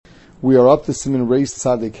We are up to Siman Reish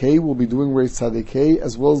Tzadik Hey. We'll be doing Reish Tzadik Hey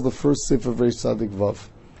as well as the first Seif of Reish Tzadik Vav.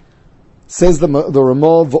 Says the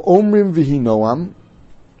Ramah, V'omrim v'hinoam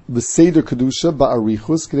v'seder kedusha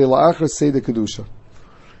ba'arichus k'dei la'achar seder kedusha.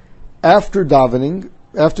 After davening,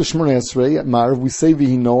 after Shmoneh Esrei at Marav, we say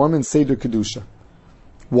v'hinoam and seder kedusha.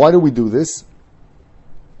 Why do we do this?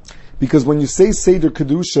 Because when you say seder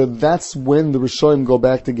kedusha, that's when the Rishonim go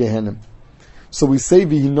back to Gehenim. So we say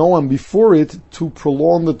v'hinoam before it to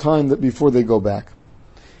prolong the time that before they go back.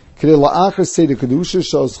 K'dei la'achar seder kedusha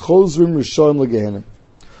sh'os chozrim Rishonim leGehenim.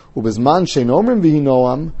 Ubezman shein omrim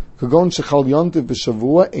v'hinoam kagon shechal yontiv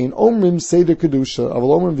b'shavua ein omrim seder kedusha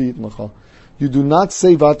aval omrim v'yitnacha. You do not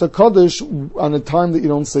say vata kodesh on a time that you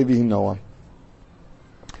don't say v'hinoam.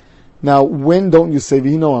 Now, when don't you say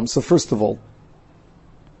v'hinoam? So first of all,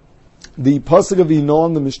 the pasuk of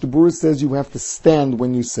v'hinoam, the Mishnah Berurah says you have to stand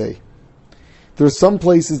when you say. There are some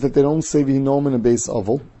places that they don't say v'hinoam in a base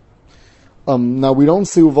oval. Now we don't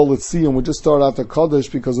say uvolet tzion. We just start out the kodesh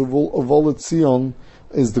because uvolet tzion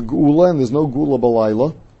is the gula and there's no gula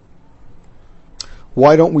balayla.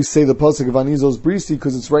 Why don't we say the pasuk of Anizos Brisi?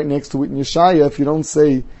 Because it's right next to it in Yeshaya. If you don't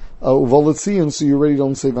say uvolet tzion, so you already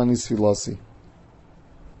don't say vanis filasi.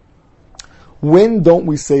 When don't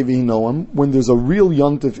we say v'hinoam? When there's a real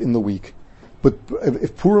yontif in the week. But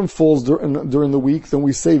if Purim falls during the week, then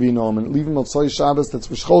we say v'hinoam. And even Motzai Shabbos, that's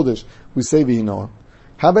Rosh Chodesh, we say v'hinoam.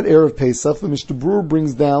 How about Erev Pesach? The Mishnah Berurah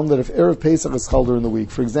brings down that if Erev Pesach is chal during the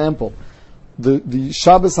week, for example, the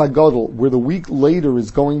Shabbos HaGadol, where the week later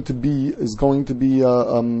is going to be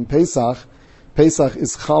Pesach. Pesach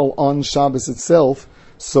is chal on Shabbos itself,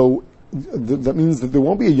 so that means that there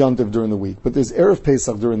won't be a yontif during the week, but there's Erev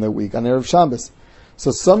Pesach during the week on Erev Shabbos.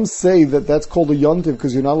 So some say that that's called a yontif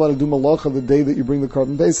because you're not allowed to do malacha the day that you bring the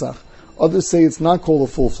carbon Pesach. Others say it's not called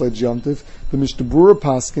a full-fledged yontif. The Mishnah Berurah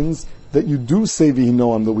paskins that you do say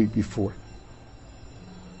v'hinoam the week before.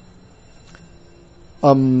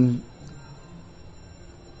 Now,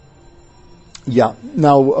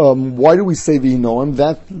 why do we say v'hinoam?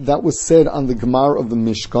 That was said on the Gemara of the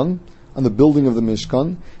Mishkan, on the building of the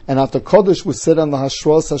Mishkan, and after Kodesh was said on the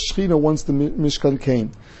Hashras HaShechina once the Mishkan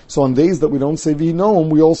came. So on days that we don't say v'hinoam,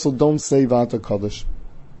 we also don't say Vata Kodesh.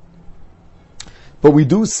 But we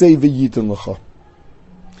do say v'yitin l'cha.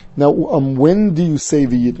 Now, when do you say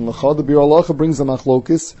v'yitin l'cha? The Bir Halacha brings a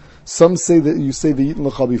machlokis. Some say that you say v'yitin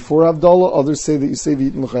l'cha before Havdalah, others say that you say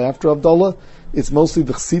v'yitin l'cha after Havdalah. It's mostly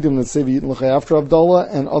the Chassidim that say v'yitin l'cha after Havdalah,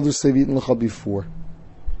 and others say v'yitin l'cha before.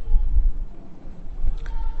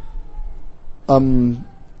 The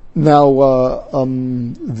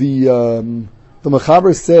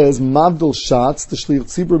Mechaber says Mavdol Shatz, the Shliach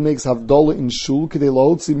Tzibur makes Havdalah in Shul K'dei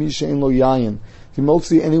Lahotzi Mi She'en Lo Yayin. If you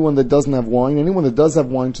motzi anyone that doesn't have wine, anyone that does have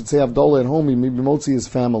wine should say Havdalah at home. He may be motzi his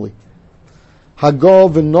family.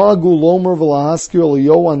 Hagav v'nagu lomer v'lahaskir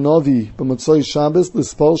Eliyahu Hanavi b'Motzai Shabbos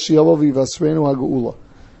l'spal Shiava v'Yivasreinu Hagula.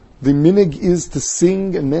 The minig is to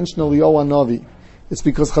sing and mention Eliyahu Hanavi. It's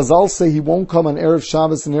because Chazal say he won't come on Erev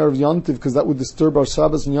Shabbos and Erev Yontiv because that would disturb our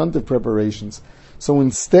Shabbos and Yontiv preparations. So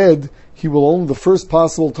instead, he will only, the first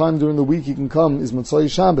possible time during the week he can come is Motzai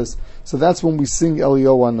Shabbos. So that's when we sing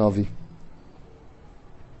Eliyahu Hanavi.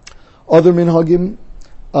 Other minhagim,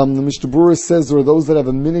 the Mishnah Berurah says there are those that have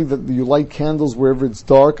a minig that you light candles wherever it's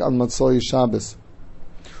dark on Motzai Shabbos.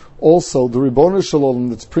 Also, the Ribono Shalom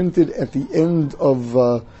that's printed at the end of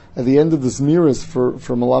the Zmiras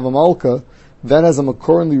for Malava Malka, that has a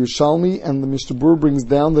makor in the Yerushalmi, and the Mishnah Berurah brings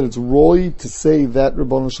down that it's roy to say that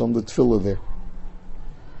Ribono Shalom, the tefillah there.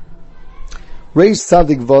 Reish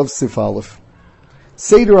Tzadik Vav Sif Aleph.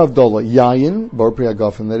 Seder Havdalah, Yayin, Bar Pri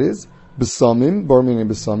Hagafen, that is, Besamim, Bar Minei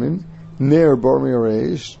Besamim, Ner, Bar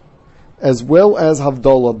Mi'areish, as well as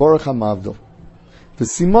Havdalah, Baruch HaMavdal. The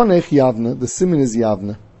Siman Ech Yavne, the Siman is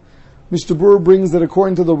Yavne. Mishnah Berurah brings that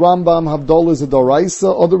according to the Rambam, Havdalah is a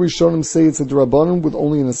Daraisa, other Rishonim say it's a Darabanan with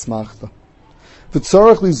only an Esmachta.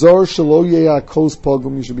 V'tzarech lizar shelo yeh kos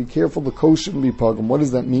pagum, you should be careful the kos shouldn't be pagum. What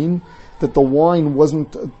does that mean? That the wine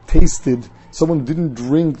wasn't tasted, someone didn't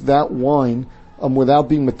drink that wine without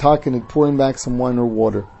being matakin and pouring back some wine or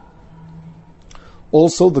water.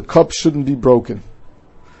 Also, the cup shouldn't be broken.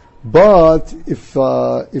 But if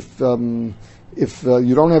you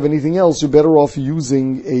don't have anything else, you're better off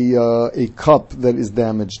using a cup that is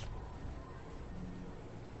damaged.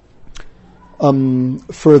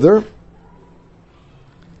 Further,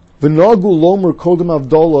 V'nagu lomer kodem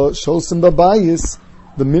Havdalah shosim babayis.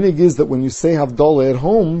 The minig is that when you say Havdalah at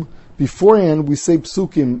home, beforehand we say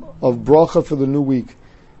psukim of bracha for the new week.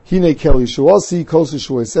 Hine kel Yishuasi, kos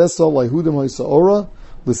Yishuas Esa, laihudim ha'isa'ora,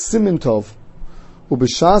 l'simin tov.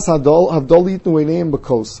 Ubishas Havdalah yitnu eineim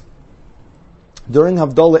b'kos. During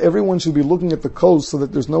Havdalah, everyone should be looking at the kos so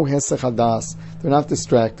that there's no hesech hadas. They're not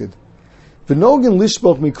distracted. V'nogin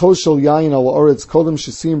lishboch mikoshel yayin al oretz kodem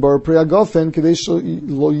shesim bar priagofen kadesh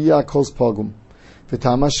lo yia kos pogum.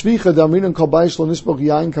 V'tam hashvicha damrinan kol bayish lo nishboch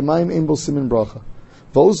yayin kamayim ein bo simin bracha.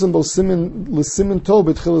 V'ozim bo simin l'simin tov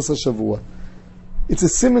b'tchilas hashavua. It's a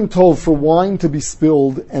simin tov for wine to be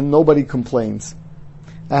spilled and nobody complains.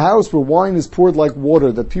 A house where wine is poured like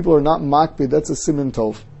water, that people are not makbid, that's a simin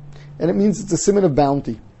tov. And it means it's a simin of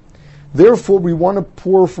bounty. Therefore, we want to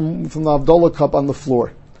pour from the Havdalah cup on the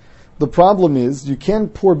floor. The problem is, you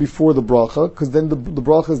can't pour before the bracha, because then the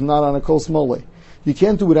bracha is not on a kos mole. You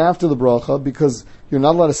can't do it after the bracha, because you're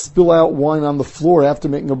not allowed to spill out wine on the floor after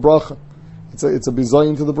making a bracha. It's a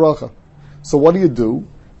bizayin to the bracha. So what do?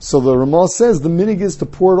 So the Ramah says the minig is to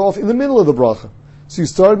pour it off in the middle of the bracha. So you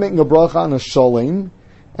started making a bracha on a shalem,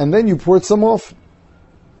 and then you poured some off.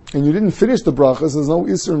 And you didn't finish the bracha, so there's no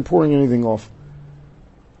isser in pouring anything off.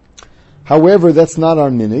 However, that's not our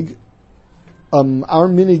minig. Our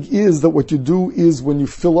minig is that what you do is when you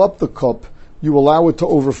fill up the cup, you allow it to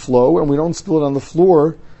overflow, and we don't spill it on the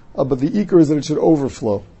floor, but the ikar is that it should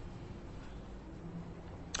overflow.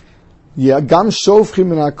 Yeah, gam shofchim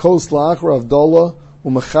min hakos la'achar Havdalah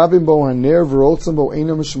u'mechabim bo haner v'rotzim bo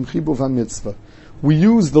eina mishum chibuv hamitzvah. We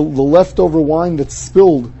use the leftover wine that's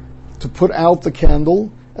spilled to put out the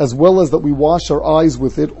candle, as well as that we wash our eyes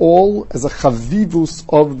with it, all as a chavivus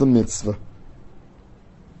of the mitzvah.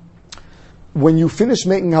 When you finish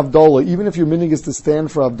making Havdalah, even if your minig is to stand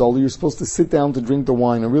for Havdalah, you're supposed to sit down to drink the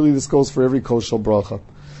wine, and really this goes for every koshel bracha.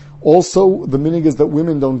 Also, the minig is that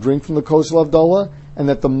women don't drink from the koshel Havdalah, and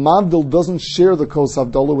that the mavdil doesn't share the kos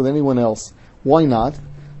Havdalah with anyone else. Why not?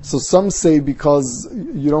 So some say because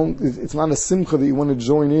it's not a simcha that you want to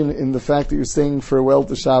join in the fact that you're saying farewell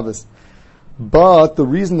to Shabbos. But the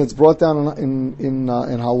reason it's brought down in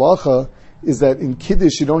halacha is that in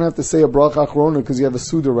Kiddush you don't have to say a bracha achrona because you have a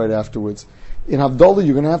Suda right afterwards. In Havdalah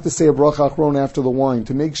you're going to have to say a bracha achrona after the wine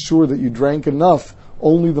to make sure that you drank enough.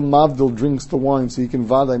 Only the mavdil drinks the wine, so you can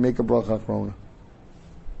vaday make a bracha achrona.